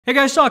Hey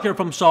guys, Sak here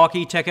from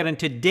sakitech, and in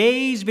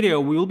today's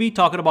video we will be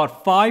talking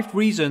about 5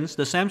 reasons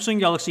the Samsung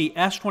Galaxy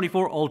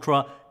S24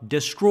 Ultra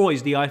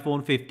destroys the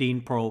iPhone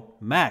 15 Pro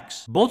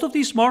Max. Both of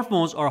these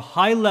smartphones are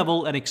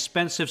high-level and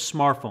expensive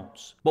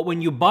smartphones. But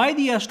when you buy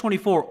the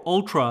S24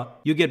 Ultra,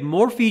 you get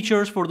more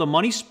features for the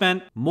money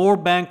spent, more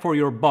bang for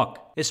your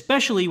buck,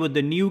 especially with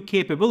the new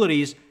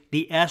capabilities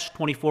the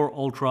S24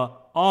 Ultra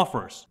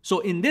offers. So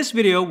in this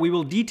video, we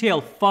will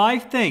detail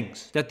 5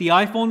 things that the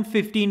iPhone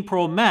 15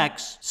 Pro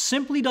Max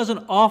simply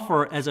doesn't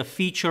offer as a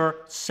feature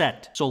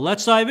set. So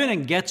let's dive in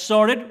and get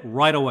started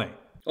right away.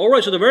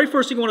 Alright, so the very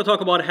first thing I want to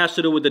talk about has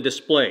to do with the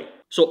display.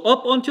 So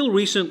up until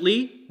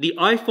recently, the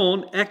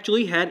iPhone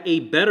actually had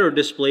a better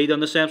display than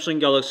the Samsung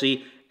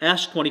Galaxy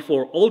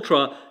S24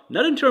 Ultra.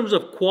 Not in terms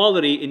of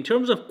quality. In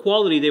terms of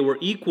quality, they were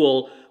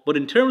equal. But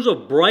in terms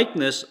of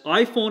brightness,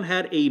 iPhone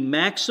had a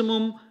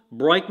maximum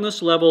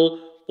brightness level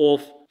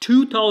of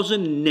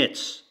 2000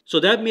 nits. So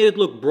that made it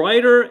look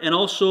brighter and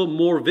also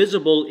more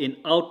visible in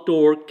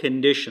outdoor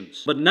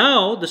conditions. But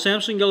now the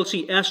Samsung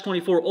Galaxy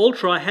S24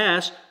 Ultra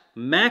has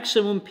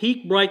maximum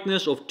peak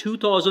brightness of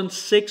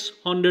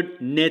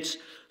 2600 nits.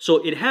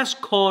 So it has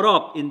caught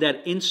up in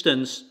that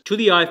instance to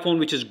the iPhone,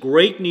 which is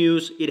great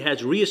news. It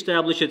has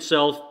reestablished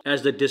itself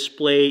as the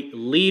display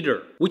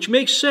leader, which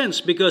makes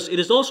sense because it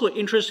is also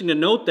interesting to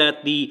note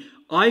that the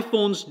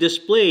iPhone's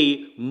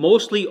display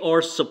mostly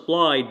are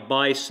supplied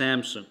by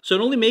Samsung. So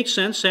it only makes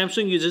sense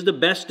Samsung uses the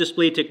best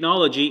display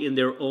technology in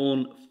their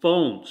own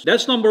phones.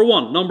 That's number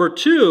one. Number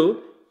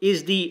two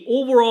is the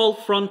overall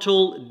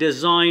frontal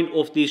design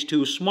of these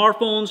two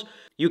smartphones.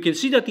 You can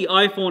see that the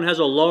iPhone has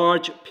a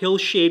large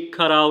pill-shaped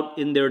cutout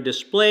in their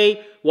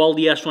display, while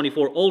the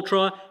S24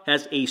 Ultra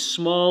has a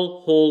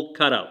small hole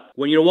cutout.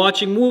 When you're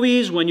watching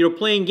movies, when you're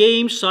playing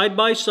games side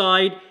by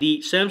side,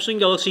 the Samsung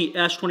Galaxy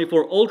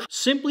S24 Ultra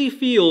simply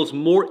feels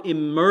more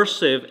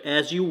immersive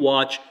as you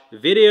watch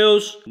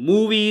videos,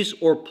 movies,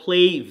 or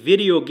play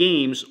video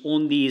games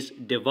on these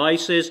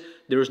devices.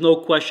 There's no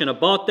question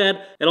about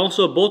that. And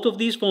also, both of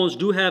these phones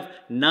do have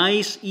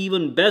nice,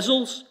 even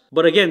bezels.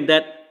 But again,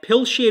 that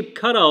pill-shaped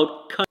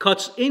cutout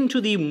cuts into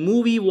the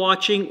movie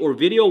watching or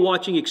video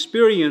watching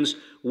experience,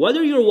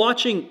 whether you're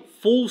watching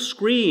full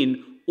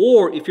screen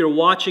or if you're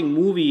watching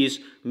movies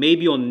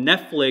maybe on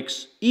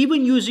Netflix,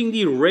 even using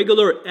the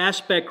regular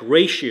aspect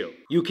ratio.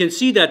 You can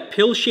see that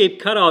pill-shaped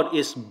cutout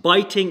is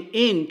biting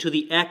into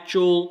the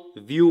actual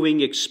viewing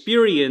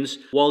experience,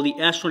 while the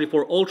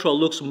S24 Ultra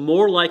looks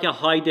more like a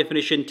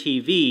high-definition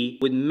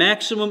TV with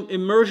maximum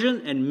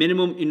immersion and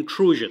minimum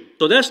intrusion.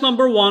 So that's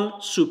number one,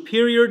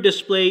 superior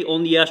display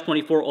on the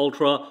S24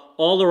 Ultra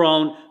all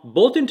around,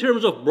 both in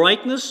terms of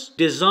brightness,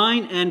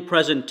 design, and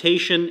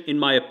presentation, in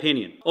my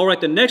opinion.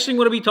 Alright, the next thing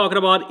we're going to be talking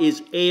about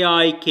is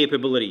AI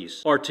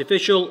capabilities,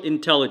 artificial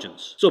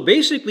intelligence. So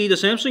basically, the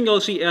Samsung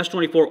Galaxy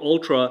S24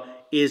 Ultra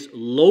is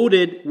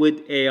loaded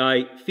with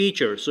AI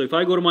features. So if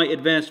I go to my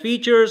advanced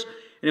features,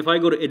 and if I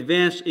go to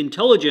advanced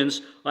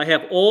intelligence, I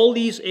have all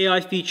these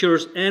AI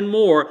features and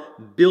more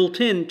built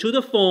into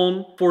the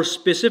phone for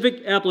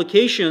specific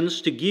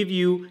applications to give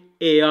you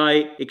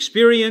AI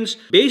experience.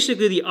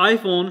 Basically, the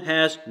iPhone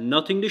has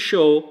nothing to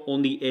show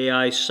on the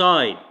AI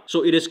side.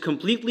 So it is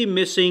completely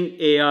missing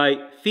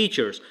AI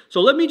features. So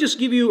let me just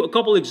give you a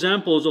couple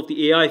examples of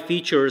the AI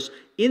features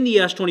in the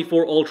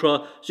S24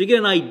 Ultra so you get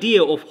an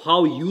idea of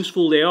how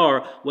useful they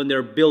are when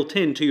they're built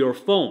into your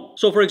phone.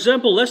 So for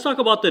example, let's talk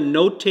about the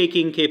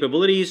note-taking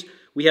capabilities.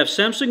 We have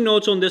Samsung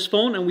Notes on this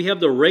phone and we have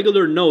the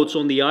regular Notes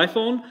on the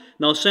iPhone.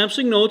 Now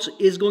Samsung Notes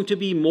is going to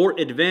be more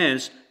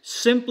advanced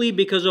simply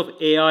because of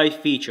AI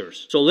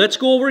features. So let's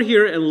go over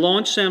here and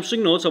launch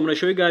Samsung Notes. I'm going to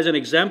show you guys an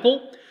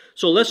example.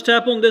 So let's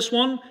tap on this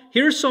one.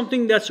 Here's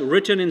something that's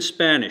written in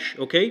Spanish,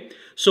 okay?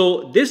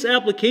 So this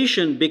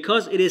application,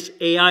 because it is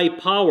AI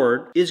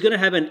powered, is going to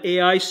have an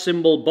AI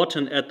symbol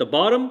button at the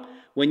bottom.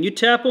 When you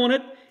tap on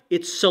it,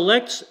 it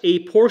selects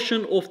a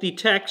portion of the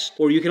text,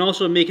 or you can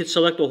also make it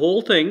select the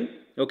whole thing,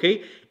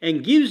 okay?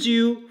 And gives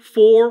you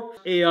 4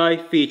 AI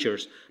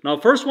features. Now,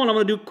 first one, I'm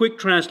going to do quick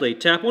translate.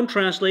 Tap on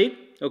translate,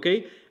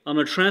 okay? I'm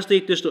going to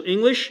translate this to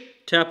English.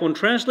 Tap on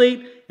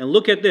translate, and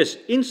look at this.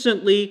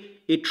 Instantly,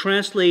 it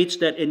translates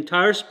that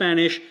entire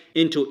Spanish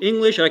into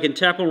English. I can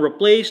tap on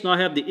replace. Now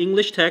I have the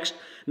English text.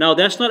 Now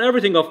that's not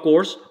everything, of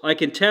course. I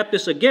can tap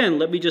this again.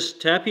 Let me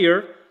just tap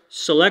here,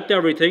 select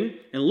everything,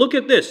 and look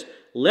at this.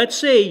 Let's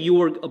say you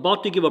were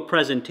about to give a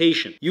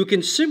presentation. You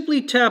can simply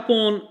tap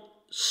on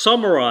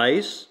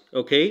summarize,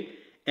 okay?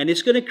 And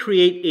it's going to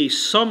create a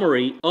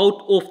summary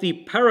out of the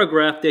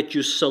paragraph that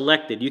you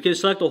selected. You can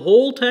select the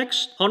whole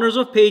text, hundreds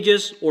of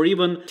pages, or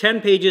even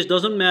 10 pages,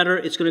 doesn't matter.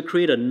 It's going to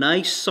create a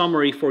nice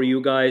summary for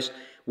you guys,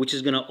 which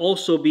is going to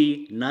also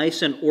be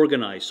nice and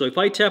organized. So if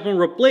I tap on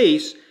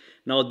replace,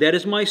 now that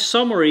is my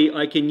summary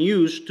I can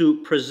use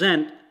to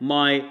present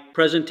my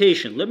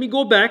presentation. Let me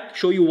go back,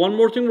 show you one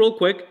more thing real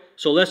quick.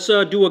 So let's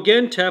do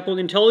again, tap on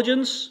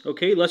intelligence.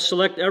 Okay, let's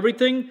select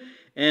everything.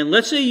 And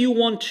let's say you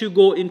want to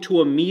go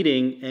into a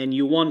meeting and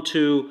you want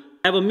to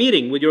have a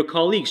meeting with your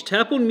colleagues.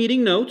 Tap on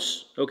meeting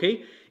notes,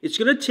 okay? It's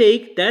going to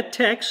take that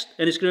text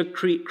and it's going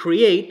to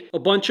create a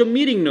bunch of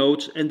meeting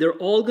notes, and they're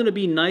all going to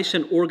be nice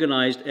and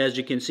organized, as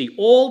you can see.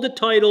 All the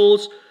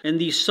titles and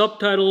these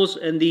subtitles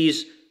and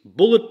these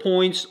bullet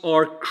points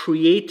are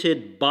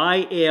created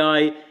by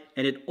AI,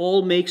 and it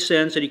all makes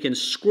sense, and you can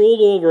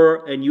scroll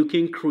over and you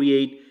can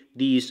create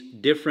these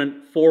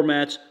different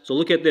formats. So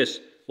look at this.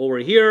 Over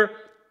here,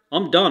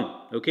 I'm done.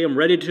 Okay, I'm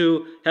ready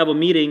to have a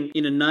meeting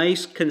in a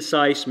nice,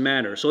 concise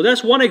manner. So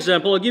that's one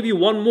example. I'll give you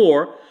one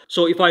more.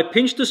 So if I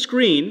pinch the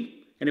screen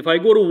and if I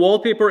go to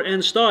wallpaper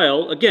and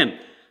style, again,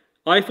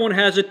 iPhone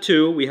has it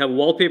too. We have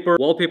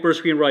wallpaper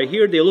screen right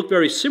here. They look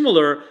very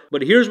similar,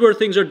 but here's where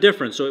things are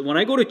different. So when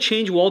I go to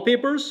change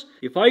wallpapers,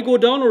 if I go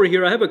down over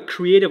here, I have a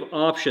creative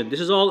option. This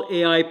is all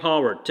AI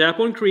powered. Tap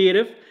on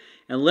creative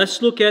and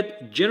let's look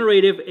at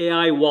generative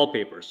AI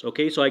wallpapers.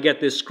 Okay, so I get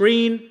this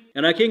screen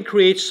and I can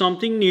create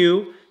something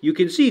new. You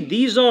can see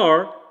these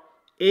are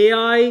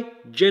AI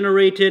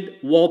generated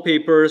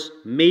wallpapers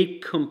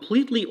made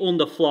completely on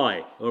the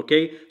fly.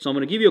 Okay, so I'm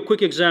going to give you a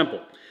quick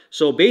example.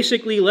 So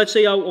basically, let's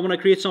say I want to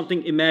create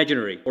something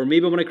imaginary, or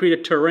maybe I want to create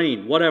a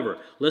terrain, whatever.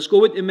 Let's go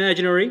with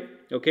imaginary.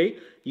 Okay,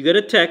 you get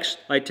a text.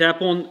 I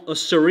tap on a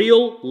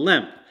surreal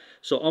lamp.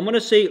 So I'm going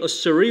to say a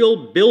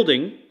surreal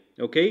building.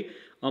 Okay,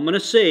 I'm going to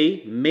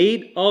say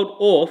made out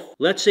of,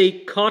 let's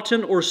say,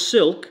 cotton or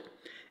silk.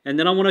 And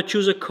then I want to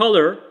choose a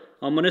color.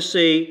 I'm going to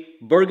say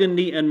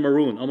burgundy and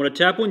maroon. I'm going to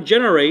tap on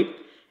generate,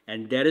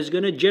 and that is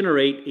going to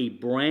generate a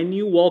brand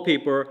new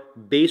wallpaper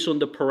based on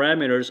the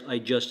parameters I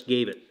just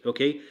gave it.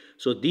 Okay,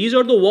 so these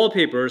are the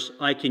wallpapers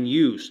I can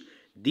use.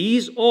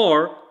 These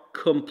are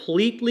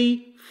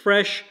completely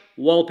fresh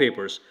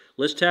wallpapers.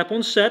 Let's tap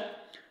on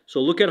set. So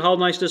look at how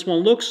nice this one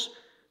looks.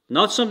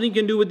 Not something you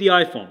can do with the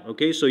iPhone.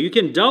 Okay, so you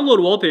can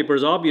download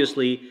wallpapers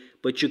obviously,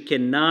 but you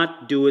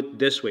cannot do it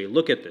this way.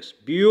 Look at this,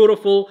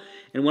 beautiful.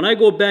 And when I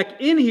go back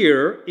in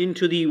here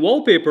into the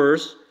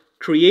wallpapers,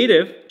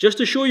 creative, just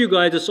to show you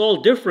guys it's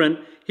all different,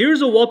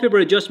 here's a wallpaper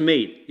I just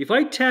made. If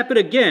I tap it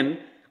again,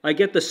 I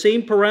get the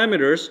same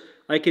parameters.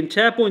 I can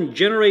tap on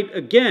generate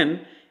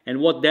again,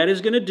 and what that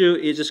is going to do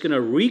is it's going to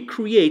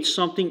recreate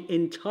something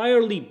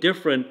entirely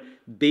different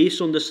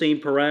based on the same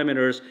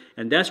parameters,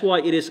 and that's why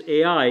it is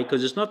AI,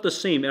 because it's not the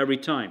same every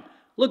time.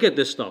 Look at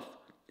this stuff.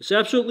 It's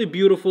absolutely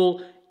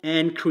beautiful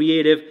and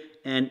creative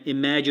and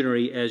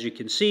imaginary, as you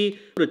can see.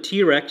 Put a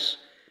T-Rex,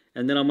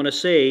 and then I'm going to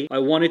say I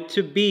want it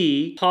to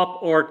be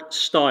pop art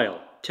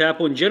style.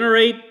 Tap on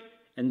generate,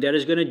 and that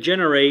is going to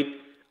generate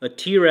a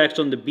T-Rex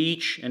on the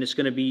beach, and it's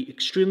going to be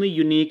extremely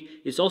unique.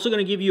 It's also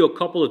going to give you a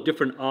couple of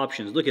different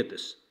options. Look at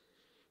this.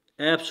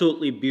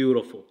 Absolutely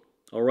beautiful.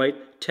 All right,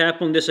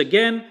 tap on this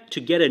again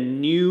to get a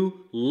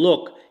new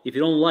look if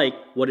you don't like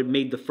what it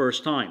made the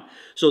first time.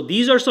 So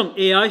these are some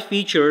AI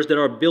features that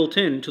are built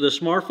into the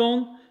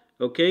smartphone,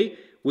 okay,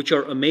 which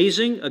are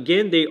amazing.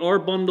 Again, they are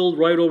bundled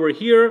right over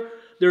here.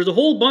 There's a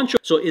whole bunch of...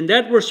 So in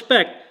that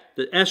respect,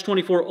 the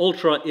S24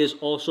 Ultra is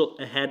also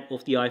ahead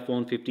of the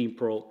iPhone 15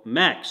 Pro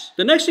Max.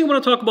 The next thing I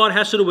want to talk about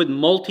has to do with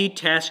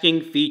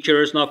multitasking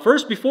features. Now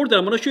first, before that,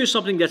 I'm going to show you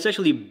something that's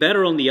actually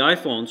better on the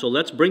iPhone. So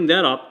let's bring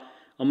that up.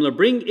 I'm going to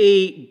bring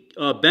a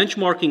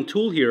benchmarking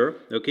tool here,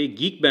 okay,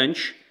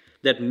 Geekbench,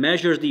 that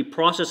measures the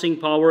processing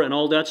power and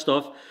all that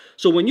stuff.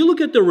 So when you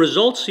look at the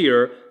results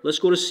here, let's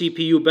go to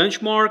CPU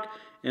benchmark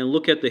and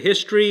look at the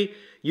history.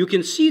 You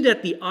can see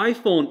that the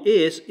iPhone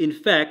is, in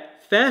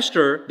fact,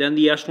 faster than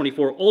the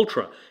S24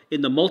 Ultra.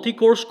 In the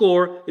multi-core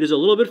score, it is a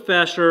little bit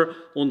faster.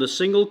 On the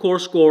single-core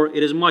score,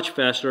 it is much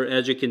faster,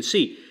 as you can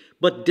see.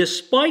 But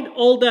despite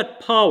all that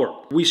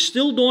power, we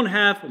still don't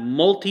have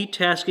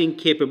multitasking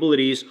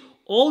capabilities.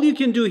 All you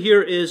can do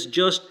here is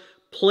just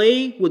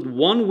play with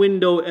one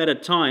window at a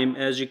time,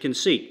 as you can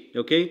see,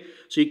 okay?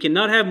 So you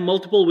cannot have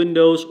multiple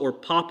windows or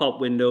pop-up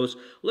windows.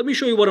 Let me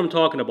show you what I'm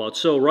talking about.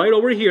 So right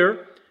over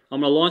here,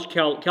 I'm going to launch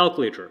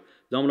calculator.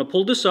 Then I'm going to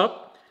pull this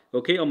up,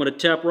 okay? I'm going to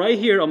tap right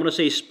here. I'm going to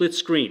say split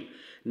screen.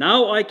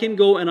 Now I can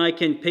go and I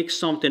can pick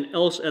something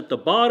else at the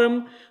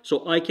bottom,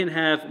 so I can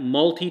have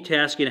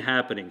multitasking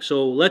happening.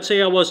 So let's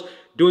say I was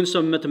doing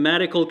some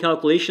mathematical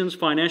calculations,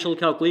 financial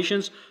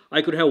calculations.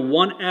 I could have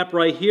one app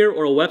right here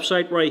or a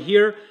website right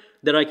here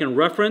that I can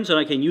reference, and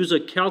I can use a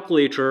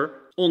calculator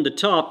on the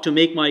top to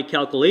make my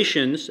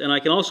calculations, and I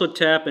can also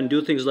tap and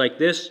do things like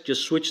this,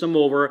 just switch them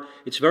over.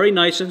 It's very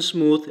nice and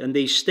smooth, and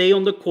they stay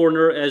on the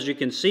corner, as you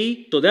can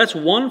see. So that's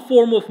one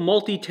form of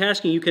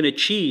multitasking you can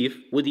achieve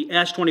with the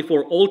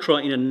S24 Ultra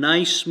in a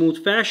nice,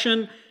 smooth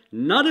fashion.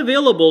 Not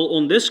available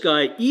on this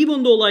guy,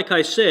 even though, like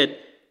I said,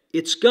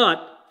 it's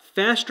got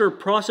faster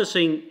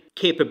processing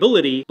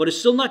capability, but it's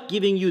still not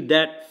giving you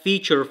that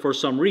feature for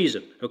some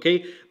reason,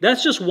 okay?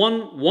 That's just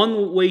one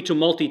way to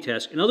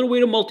multitask. Another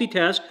way to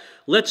multitask,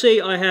 let's say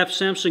I have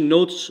Samsung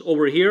Notes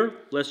over here.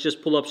 Let's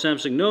just pull up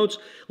Samsung Notes.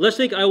 Let's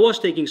think I was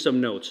taking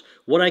some notes.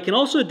 What I can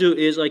also do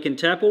is I can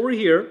tap over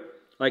here.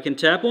 I can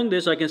tap on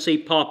this. I can say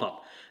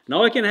pop-up.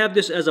 Now I can have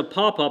this as a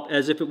pop-up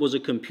as if it was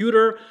a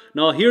computer.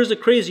 Now here's the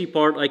crazy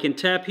part. I can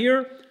tap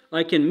here.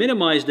 I can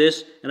minimize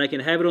this and I can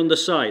have it on the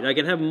side. I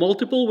can have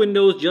multiple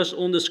windows just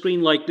on the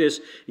screen like this,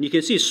 and you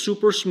can see it's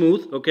super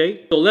smooth,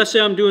 okay? So let's say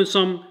I'm doing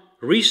some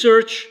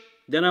research,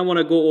 then I want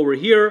to go over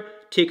here,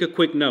 take a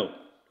quick note,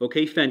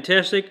 okay?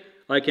 Fantastic.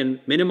 I can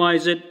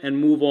minimize it and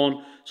move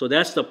on. So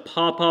that's the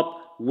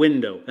pop-up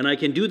window, and I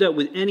can do that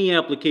with any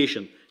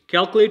application.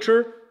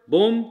 Calculator,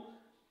 boom,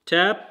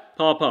 tap,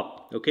 pop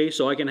up, okay?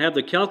 So I can have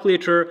the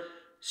calculator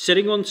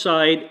sitting on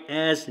side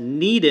as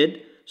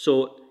needed.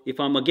 So if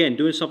I'm, again,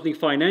 doing something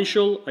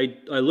financial,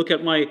 I look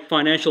at my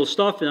financial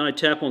stuff and then I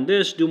tap on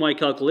this, do my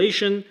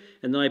calculation,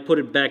 and then I put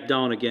it back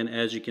down again,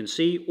 as you can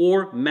see,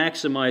 or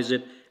maximize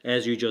it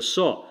as you just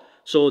saw.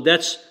 So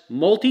that's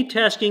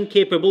multitasking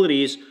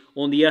capabilities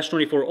on the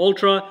S24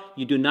 Ultra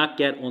you do not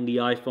get on the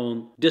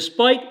iPhone,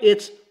 despite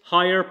its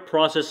higher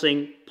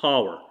processing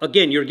power.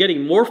 Again, you're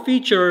getting more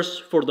features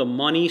for the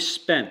money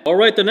spent. All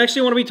right, the next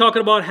thing I want to be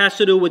talking about has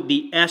to do with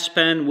the S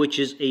Pen, which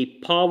is a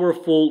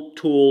powerful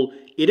tool.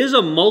 It is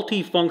a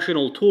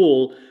multifunctional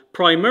tool.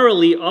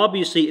 Primarily,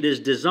 obviously, it is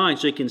designed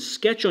so you can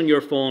sketch on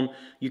your phone.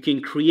 You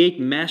can create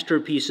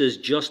masterpieces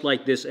just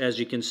like this, as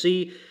you can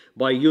see,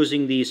 by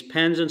using these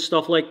pens and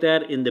stuff like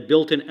that in the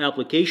built-in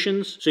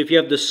applications. So if you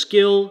have the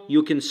skill,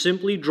 you can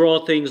simply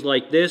draw things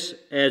like this,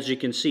 as you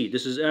can see.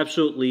 This is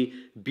absolutely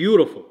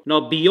beautiful.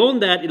 Now,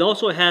 beyond that, it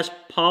also has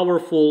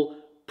powerful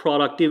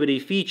productivity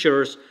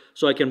features.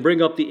 So I can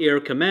bring up the Air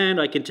command,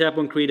 I can tap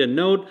on create a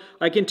note,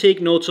 I can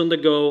take notes on the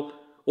go,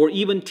 or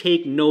even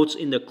take notes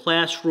in the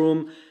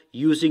classroom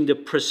using the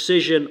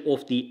precision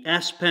of the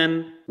S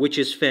Pen, which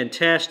is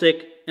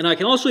fantastic. And I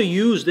can also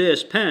use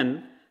this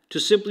pen to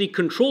simply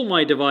control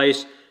my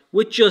device,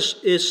 which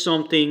just is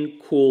something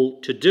cool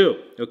to do,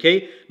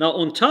 okay? Now,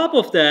 on top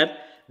of that,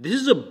 this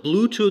is a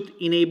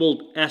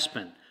Bluetooth-enabled S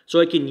Pen.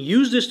 So I can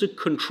use this to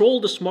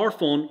control the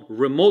smartphone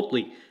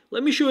remotely.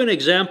 Let me show you an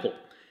example.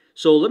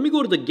 So let me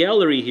go to the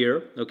gallery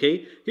here,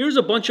 okay? Here's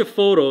a bunch of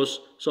photos.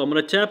 So I'm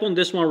going to tap on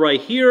this one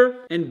right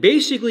here. And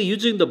basically,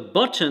 using the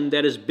button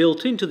that is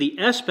built into the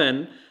S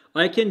Pen,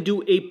 I can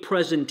do a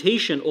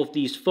presentation of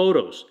these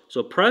photos.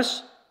 So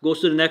press,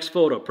 goes to the next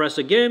photo. Press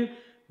again,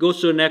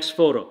 goes to the next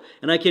photo.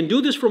 And I can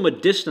do this from a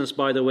distance,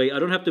 by the way. I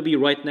don't have to be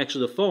right next to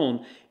the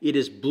phone. It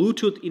is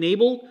Bluetooth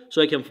enabled,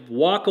 so I can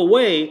walk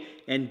away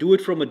and do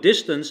it from a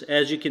distance,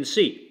 as you can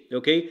see,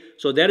 okay?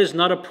 So that is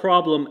not a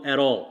problem at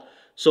all.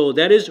 So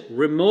that is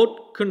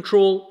remote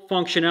control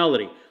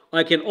functionality.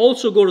 I can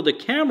also go to the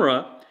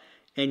camera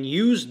and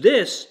use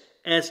this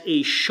as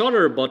a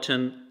shutter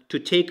button to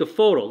take a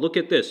photo. Look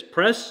at this.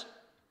 Press,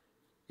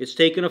 it's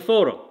taking a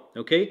photo,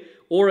 okay?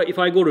 Or if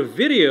I go to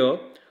video,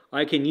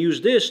 I can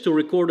use this to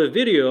record a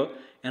video,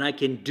 and I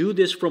can do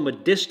this from a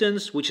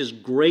distance, which is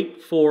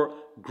great for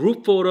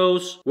group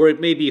photos where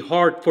it may be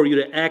hard for you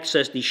to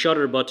access the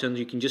shutter buttons.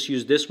 You can just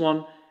use this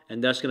one,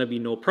 and that's going to be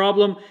no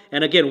problem.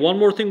 And again, one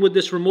more thing with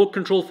this remote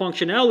control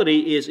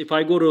functionality is if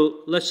I go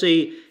to, let's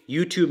say,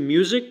 YouTube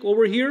Music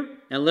over here,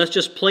 and let's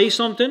just play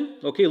something.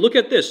 Okay, look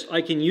at this.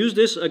 I can use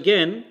this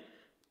again,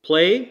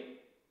 play,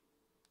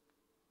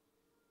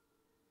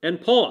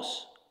 and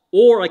pause.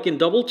 Or I can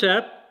double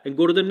tap and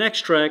go to the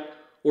next track,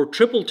 or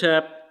triple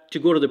tap to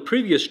go to the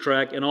previous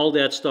track and all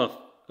that stuff,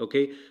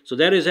 okay? So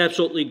that is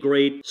absolutely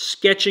great.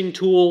 Sketching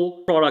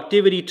tool,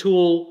 productivity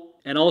tool,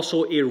 and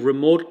also a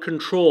remote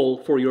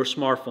control for your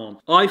smartphone.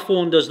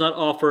 iPhone does not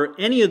offer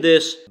any of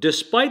this,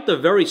 despite the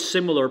very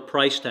similar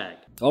price tag.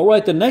 All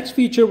right, the next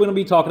feature we're going to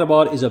be talking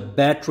about is a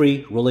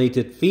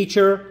battery-related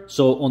feature.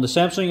 So on the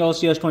Samsung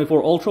Galaxy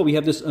S24 Ultra, we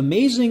have this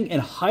amazing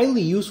and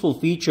highly useful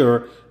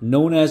feature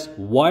known as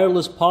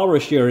wireless power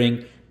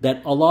sharing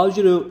that allows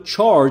you to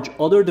charge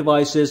other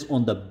devices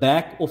on the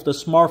back of the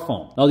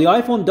smartphone. Now, the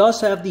iPhone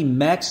does have the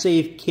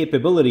MagSafe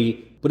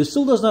capability, but it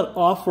still does not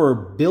offer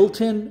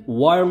built-in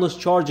wireless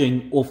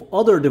charging of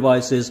other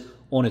devices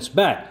on its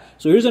back.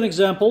 So here's an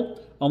example.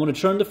 I'm going to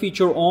turn the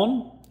feature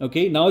on.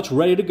 Okay, now it's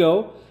ready to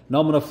go. Now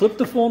I'm going to flip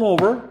the phone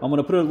over. I'm going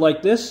to put it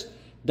like this.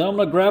 Then I'm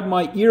going to grab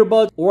my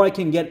earbuds, or I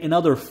can get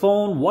another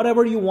phone,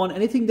 whatever you want.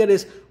 Anything that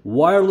is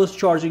wireless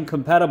charging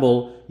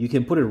compatible, you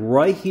can put it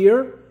right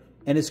here,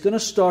 and it's going to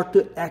start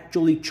to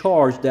actually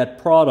charge that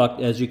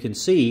product, as you can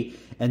see.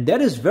 And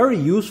that is very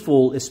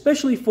useful,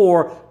 especially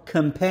for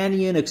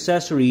companion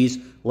accessories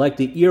like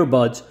the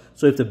earbuds.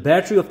 So if the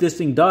battery of this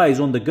thing dies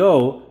on the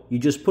go, you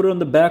just put it on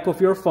the back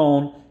of your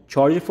phone,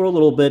 charge it for a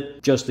little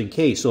bit, just in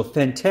case. So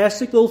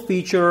fantastic little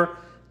feature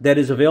that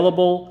is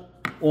available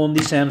on the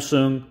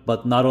Samsung,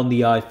 but not on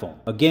the iPhone.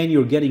 Again,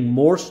 you're getting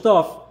more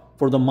stuff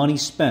for the money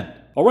spent.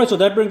 Alright, so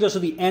that brings us to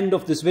the end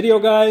of this video,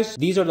 guys.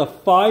 These are the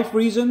 5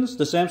 reasons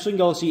the Samsung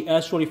Galaxy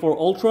S24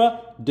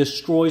 Ultra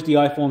destroys the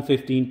iPhone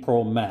 15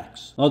 Pro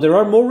Max. Now, there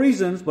are more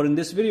reasons, but in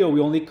this video, we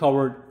only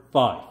covered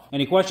 5.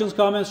 Any questions,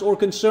 comments, or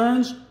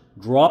concerns?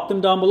 Drop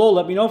them down below.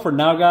 Let me know. For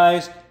now,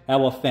 guys,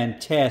 have a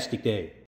fantastic day.